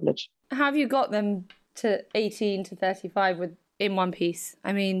frankly a privilege. Have you got them to 18 to 35 in one piece?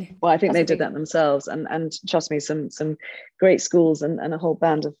 Well, I think they did that themselves. And trust me, some great schools and a whole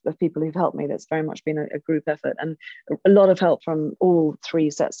band of people who've helped me. That's very much been a group effort. And a lot of help from all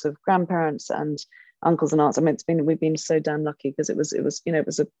 3 sets of grandparents and uncles and aunts. We've been so damn lucky because it was a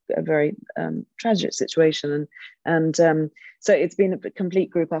very tragic situation, and so it's been a complete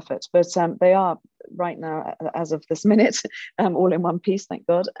group effort. But they are right now, as of this minute, all in one piece, thank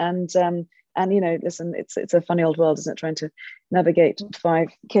God. And listen, it's a funny old world, isn't it? Trying to navigate 5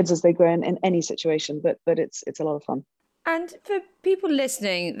 kids as they grow in any situation, but it's a lot of fun. And for people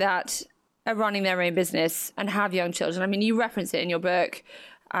listening that are running their own business and have young children, you reference it in your book,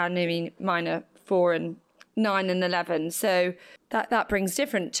 and mine are 4 and 9 and 11, so that brings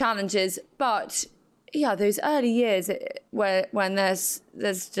different challenges. But yeah, those early years when there's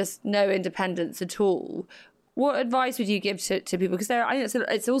just no independence at all, what advice would you give to people? Because I think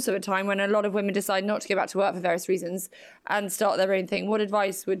it's also a time when a lot of women decide not to go back to work for various reasons and start their own thing. What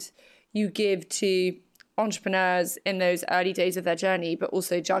advice would you give to entrepreneurs in those early days of their journey, but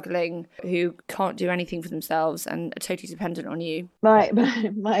also juggling, who can't do anything for themselves and are totally dependent on you? My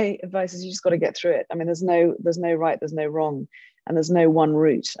advice is you just got to get through it. There's no right, there's no wrong, and there's no one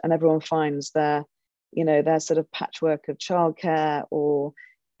route, and everyone finds their sort of patchwork of childcare, or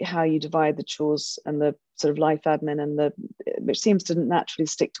how you divide the chores and the sort of life admin, and which seems to naturally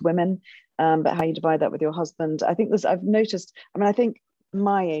stick to women, but how you divide that with your husband. I think I've noticed, I think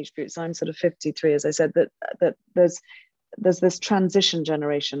my age group, so I'm sort of 53, as I said, that there's this transition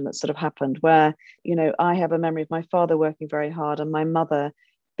generation that sort of happened where, I have a memory of my father working very hard and my mother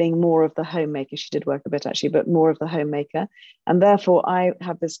being more of the homemaker. She did work a bit actually, but more of the homemaker. And therefore I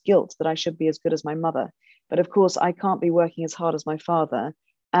have this guilt that I should be as good as my mother. But of course I can't be working as hard as my father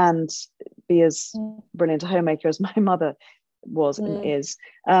and be as brilliant a homemaker as my mother was and is,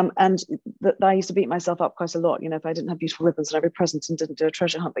 and that I used to beat myself up quite a lot, if I didn't have beautiful ribbons on every present and didn't do a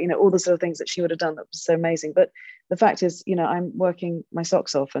treasure hunt, but all the sort of things that she would have done that was so amazing. But the fact is, I'm working my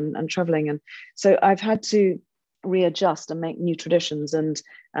socks off and traveling, and so I've had to readjust and make new traditions and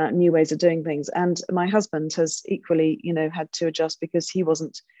new ways of doing things. And my husband has equally had to adjust, because he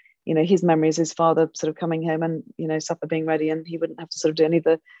wasn't, his memory is his father sort of coming home and supper being ready, and he wouldn't have to sort of do any of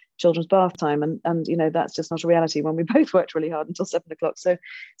the children's bath time, and that's just not a reality when we both worked really hard until 7 o'clock. So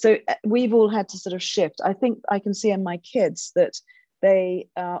we've all had to sort of shift. I think I can see in my kids that they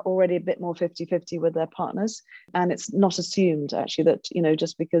are already a bit more 50-50 with their partners, and it's not assumed actually that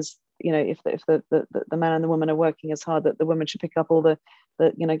just because if the man and the woman are working as hard, that the woman should pick up all the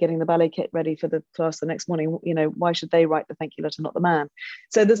getting the ballet kit ready for the class the next morning. Why should they write the thank you letter, not the man?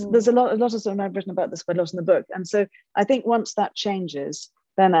 So there's a lot of stuff, and I've written about this quite a lot in the book. And so I think once that changes,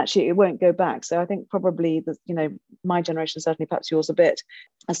 then actually it won't go back. So I think probably my generation, certainly perhaps yours a bit,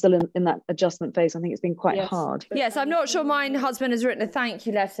 are still in that adjustment phase. I think it's been quite hard. Yes, I'm not sure my husband has written a thank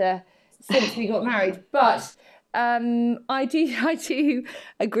you letter since we got married, but I do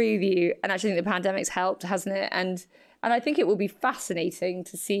agree with you, and actually think the pandemic's helped, hasn't it? And I think it will be fascinating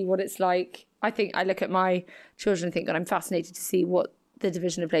to see what it's like. I think I look at my children and think that I'm fascinated to see what the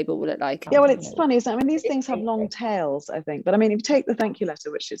division of labour will look like. Yeah, well, it's funny, isn't it? These things have long tails, I think. But if you take the thank you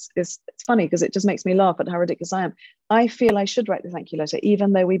letter, which is it's funny because it just makes me laugh at how ridiculous I am. I feel I should write the thank you letter,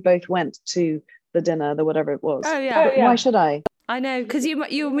 even though we both went to the dinner, the whatever it was. Oh yeah. But why should I? I know, because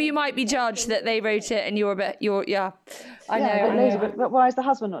you might be judged that they wrote it and you're I know. But why is the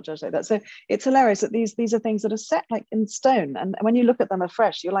husband not judged like that? So it's hilarious that these are things that are set like in stone, and when you look at them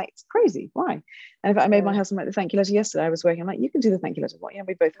afresh, you're like, it's crazy. Why? And in fact, I made my husband write the thank you letter yesterday. I was working. I'm like, you can do the thank you letter. What? Yeah,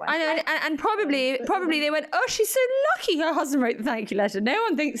 we both went. I know, and probably they went, oh, she's so lucky her husband wrote the thank you letter. No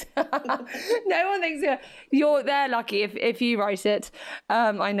one thinks they're lucky if you write it.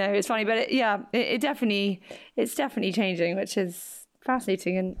 I know, it's funny, but it's definitely changing, which is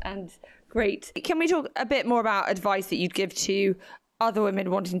fascinating and great. Can we talk a bit more about advice that you'd give to other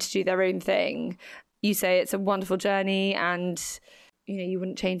women wanting to do their own thing? You say it's a wonderful journey and you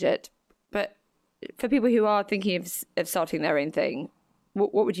wouldn't change it, but for people who are thinking of starting their own thing,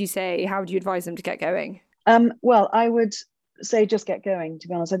 what would you say? How would you advise them to get going? Well, I would say just get going, to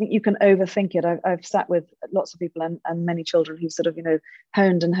be honest. I think you can overthink it. I've sat with lots of people and many children who've sort of,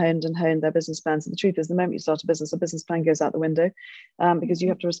 honed their business plans. And the truth is, the moment you start a business plan goes out the window, because you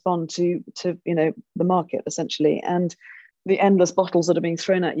have to respond to the market, essentially. And the endless bottles that are being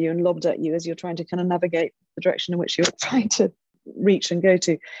thrown at you and lobbed at you as you're trying to kind of navigate the direction in which you're trying to reach and go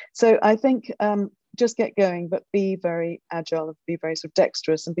to. So I think just get going, but be very agile and be very sort of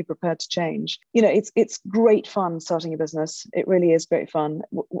dexterous and be prepared to change. It's great fun starting a business. It really is great fun.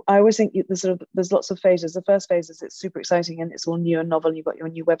 I always think there's lots of phases. The first phase is it's super exciting and it's all new and novel. And you've got your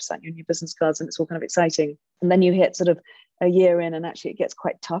new website, your new business cards, and it's all kind of exciting. And then you hit sort of a year in, and actually it gets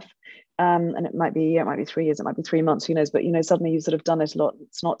quite tough. And it might be 3 years, it might be 3 months, who knows? But suddenly you've sort of done it a lot.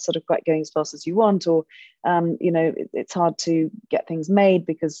 It's not sort of quite going as fast as you want, or it's hard to get things made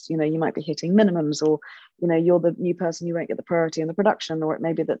because you might be hitting minimums, or you're the new person, you won't get the priority in the production, or it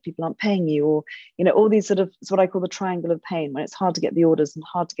may be that people aren't paying you, or all these sort of, it's what I call the triangle of pain, when it's hard to get the orders and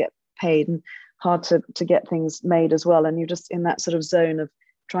hard to get paid and hard to get things made as well, and you're just in that sort of zone of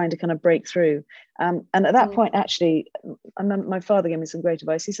trying to kind of break through. And at that point, actually, I remember my father gave me some great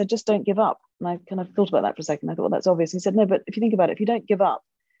advice. He said, just don't give up. And I kind of thought about that for a second. I thought, well, that's obvious. He said, no, but if you think about it, if you don't give up,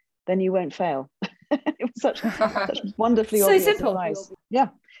 then you won't fail. It was such wonderfully obvious simple advice. Yeah.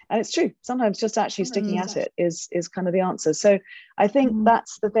 And it's true. Sometimes just actually sticking at it is kind of the answer. So I think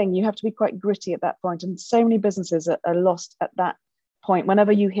that's the thing. You have to be quite gritty at that point. And so many businesses are lost at that point.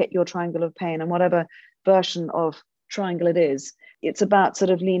 Whenever you hit your triangle of pain, and whatever version of triangle it is, it's about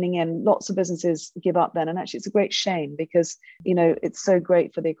sort of leaning in. Lots of businesses give up then, and actually it's a great shame, because it's so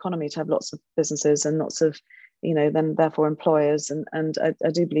great for the economy to have lots of businesses and lots of then therefore employers, and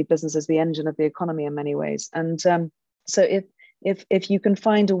I do believe business is the engine of the economy in many ways. And so if you can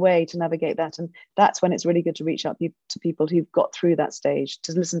find a way to navigate that, and that's when it's really good to reach out to people who've got through that stage,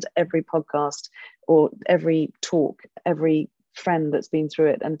 to listen to every podcast or every talk, every friend that's been through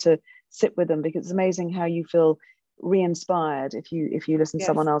it, and to sit with them, because it's amazing how you feel re-inspired if you listen to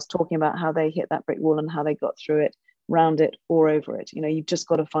someone else talking about how they hit that brick wall and how they got through it, round it, or over it. You've just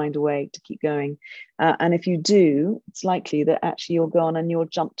got to find a way to keep going, and if you do, it's likely that actually you'll go on and you're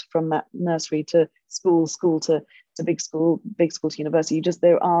jumped from that nursery to school to big school to university.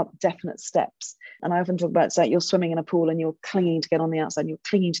 There are definite steps. And I often talk about, it's like you're swimming in a pool and you're clinging to get on the outside, and you're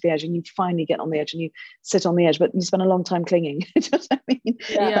clinging to the edge, and you finally get on the edge and you sit on the edge, but you spend a long time clinging. Do you know what I mean?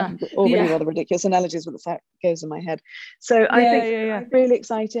 Yeah. All really rather ridiculous analogies, but that's how it goes in my head. So I think really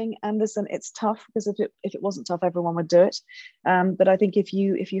exciting. And listen, it's tough, because if it wasn't tough, everyone would do it. But I think if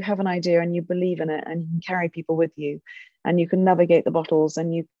you have an idea and you believe in it, and you can carry people with you, and you can navigate the bottles,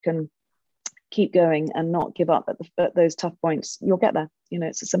 and you can keep going and not give up at those tough points, you'll get there.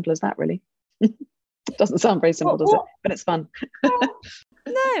 It's as simple as that, really. It doesn't sound very simple, does it? But it's fun.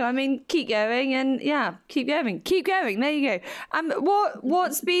 No, I mean, keep going, and keep going. There you go.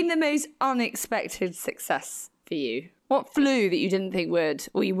 What's been the most unexpected success for you? What flew that you didn't think would,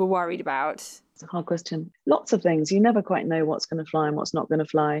 or you were worried about? It's a hard question. Lots of things. You never quite know what's going to fly and what's not going to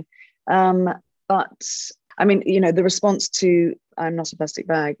fly. But I mean, the response to I'm Not a Plastic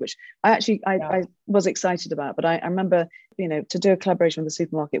Bag, which I was excited about, but I remember, to do a collaboration with the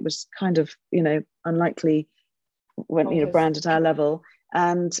supermarket was kind of, unlikely when, brand at our level.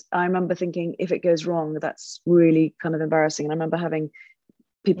 And I remember thinking, if it goes wrong, that's really kind of embarrassing. And I remember having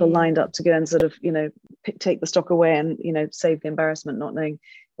people lined up to go and sort of, take the stock away and, save the embarrassment, not knowing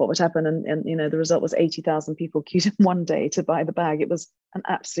what would happen. And the result was 80,000 people queued in one day to buy the bag. It was an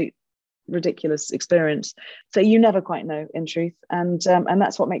absolute ridiculous experience. So you never quite know, in truth, and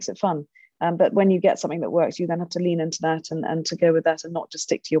that's what makes it fun. But when you get something that works, you then have to lean into that and to go with that, and not just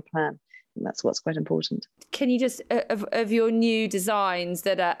stick to your plan. And that's what's quite important. Can you just of your new designs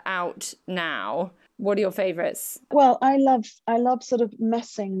that are out now, what are your favorites? Well, I love sort of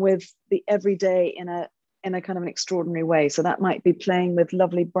messing with the everyday in a kind of an extraordinary way. So that might be playing with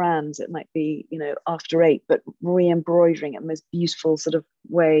lovely brands. It might be, After Eight, but re-embroidering it in the most beautiful sort of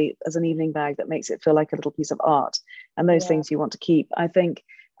way as an evening bag that makes it feel like a little piece of art. And those things you want to keep. I think,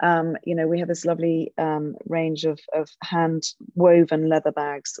 we have this lovely range of hand woven leather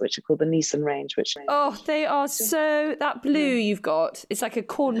bags, which are called the Neeson range, which... Oh, they are so... That blue you've got, it's like a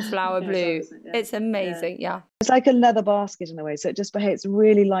cornflower blue. It's amazing, yeah. It's like a leather basket in a way. So it just behaves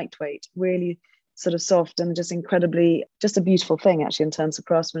really lightweight, really sort of soft, and just incredibly, just a beautiful thing actually in terms of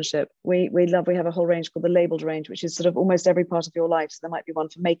craftsmanship. We have a whole range called the labeled range, which is sort of almost every part of your life. So there might be one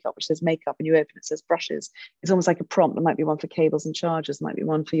for makeup, which says makeup, and you open it says brushes. It's almost like a prompt. There might be one for cables and chargers, there might be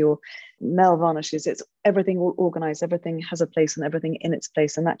one for your nail varnishes. It's everything all organized, everything has a place and everything in its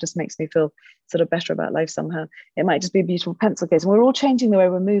place, and that just makes me feel sort of better about life somehow. It might just be a beautiful pencil case, and we're all changing the way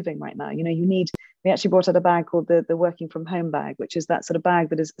we're moving right now. You need we actually brought out a bag called the working from home bag, which is that sort of bag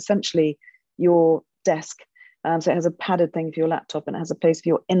that is essentially your desk. So it has a padded thing for your laptop, and it has a place for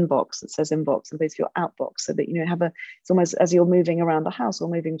your inbox that says inbox, and a place for your outbox, so that it's almost as you're moving around the house or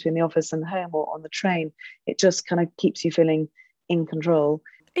moving between the office and home or on the train, it just kind of keeps you feeling in control.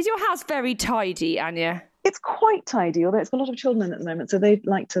 Is your house very tidy, Anya? It's quite tidy, although it's got a lot of children in at the moment, so they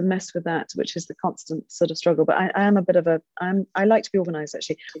like to mess with that, which is the constant sort of struggle. But I am a bit of I like to be organised,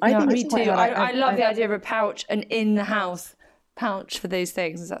 actually. I think me too. I love the idea of a pouch, an in the house pouch for those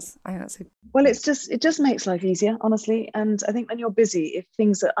things. Well, it just makes life easier, honestly. And I think when you're busy,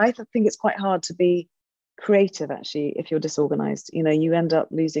 I think it's quite hard to be creative, actually, if you're disorganized. You end up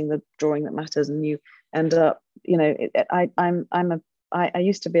losing the drawing that matters, and you end up, I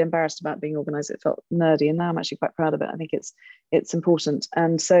used to be embarrassed about being organized. It felt nerdy, and now I'm actually quite proud of it. I think it's important.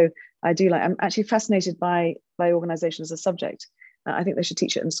 And so I'm actually fascinated by organization as a subject. I think they should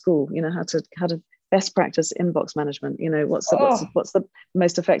teach it in school, how to best practice inbox management. What's the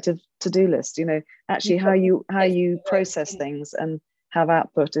most effective to-do list? Actually how you process things and have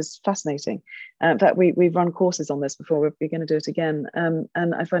output is fascinating. In fact, we've run courses on this before. We're going to do it again. And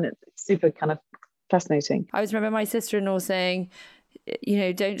I find it super kind of fascinating. I always remember my sister-in-law saying,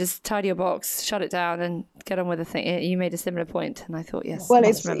 don't just tidy your box, shut it down and get on with the thing. You made a similar point, and I thought, yes. Well,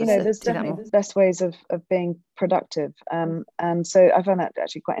 it's, there's definitely the best ways of being productive. And so I found that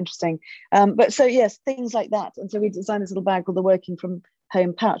actually quite interesting. But so, yes, things like that. And so we designed this little bag called the Working From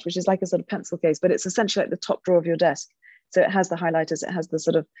Home pouch, which is like a sort of pencil case, but it's essentially like the top drawer of your desk. So it has the highlighters, it has the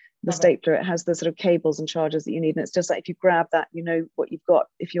sort of the stapler, it has the sort of cables and chargers that you need. And it's just like, if you grab that, you know what you've got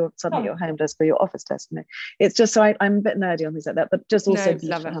if you're suddenly at your home desk or your office desk. It's just, so I'm a bit nerdy on things like that, but just also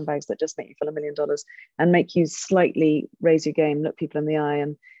beautiful handbags that just make you feel $1 million and make you slightly raise your game, look people in the eye,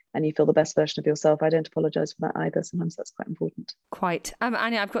 and you feel the best version of yourself. I don't apologise for that either. Sometimes that's quite important. Quite.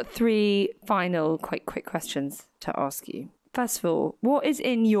 Anya, I've got 3 final quite quick questions to ask you. First of all, what is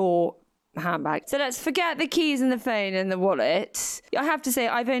in your handbag? So let's forget the keys and the phone and the wallet. I have to say,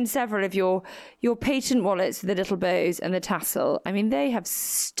 I've owned several of your patent wallets with the little bows and the tassel. I mean, they have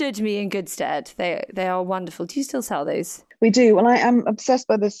stood me in good stead. They are wonderful. Do you still sell those? We do. Well, I am obsessed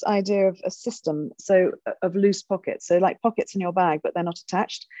by this idea of a system, so of loose pockets. So like pockets in your bag, but they're not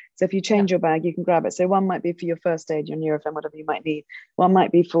attached. So if you change your bag, you can grab it. So one might be for your first aid, your Nurofen, whatever you might need. One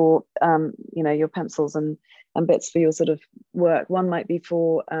might be for, your pencils and bits for your sort of work. One might be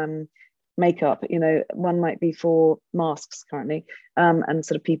for makeup, one might be for masks currently, and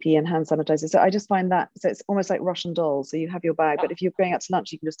sort of PPE and hand sanitizer. So I just find that, so it's almost like Russian dolls. So you have your bag, but if you're going out to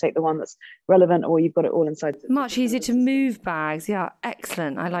lunch, you can just take the one that's relevant, or you've got it all inside. Much easier to move bags. Yeah,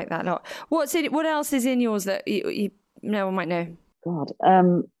 excellent. I like that a lot. What else is in yours that no one might know? God,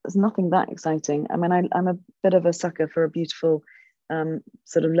 there's nothing that exciting. I mean, I'm a bit of a sucker for a beautiful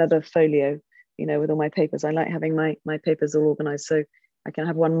sort of leather folio, with all my papers. I like having my papers all organized. So I can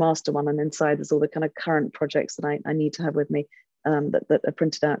have one master one, and inside there's all the kind of current projects that I need to have with me that are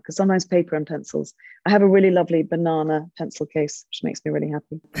printed out, because sometimes paper and pencils. I have a really lovely banana pencil case, which makes me really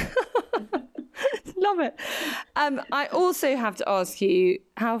happy. Love it. I also have to ask you,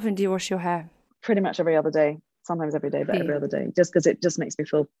 how often do you wash your hair? Pretty much every other day, sometimes every day, but every other day, just because it just makes me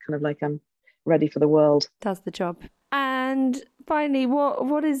feel kind of like I'm ready for the world. Does the job. And finally,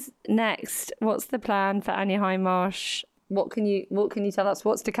 what is next? What's the plan for Anya Hindmarsh? What can you tell us?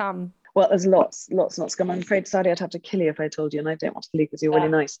 What's to come? Well, there's lots to come. I'm afraid, Sadie, I'd have to kill you if I told you, and I don't want to leave because you're really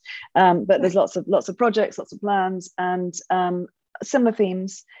nice. But there's lots of projects, lots of plans, and similar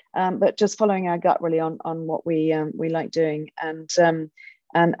themes, but just following our gut really on what we like doing, and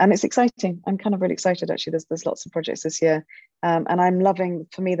it's exciting. I'm kind of really excited actually. There's lots of projects this year, and I'm loving.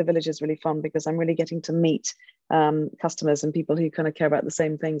 For me, the village is really fun because I'm really getting to meet customers and people who kind of care about the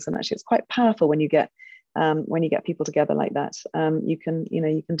same things, and actually, it's quite powerful when you get people together like that. You can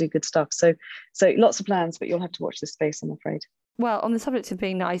do good stuff. So lots of plans, but you'll have to watch this space, I'm afraid. Well, on the subject of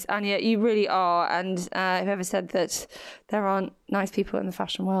being nice, Anya, you really are. And whoever said that there aren't nice people in the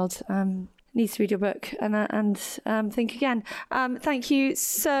fashion world needs to read your book and think again. Thank you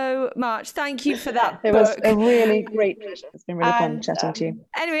so much. Thank you for that book. It was a really great pleasure. It's been really fun chatting to you.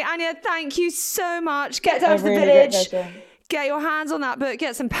 Anyway, Anya, thank you so much. Get down to the village. Get your hands on that book.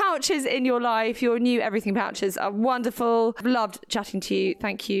 Get some pouches in your life. Your new Everything pouches are wonderful. I've loved chatting to you.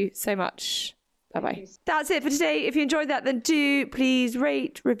 Thank you so much. Bye-bye. That's it for today. If you enjoyed that, then do please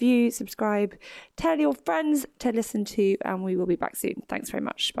rate, review, subscribe, tell your friends to listen to, and we will be back soon. Thanks very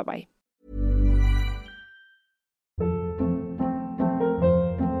much. Bye-bye.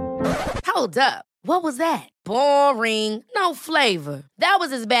 Hold up. What was that? Boring. No flavor. That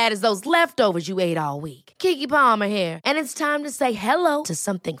was as bad as those leftovers you ate all week. Keke Palmer here, and it's time to say hello to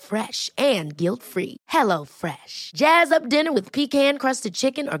something fresh and guilt-free. Hello Fresh. Jazz up dinner with pecan-crusted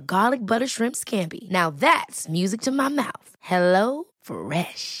chicken or garlic butter shrimp scampi. Now that's music to my mouth. Hello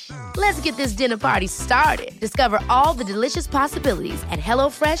Fresh. Let's get this dinner party started. Discover all the delicious possibilities at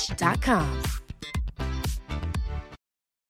hellofresh.com.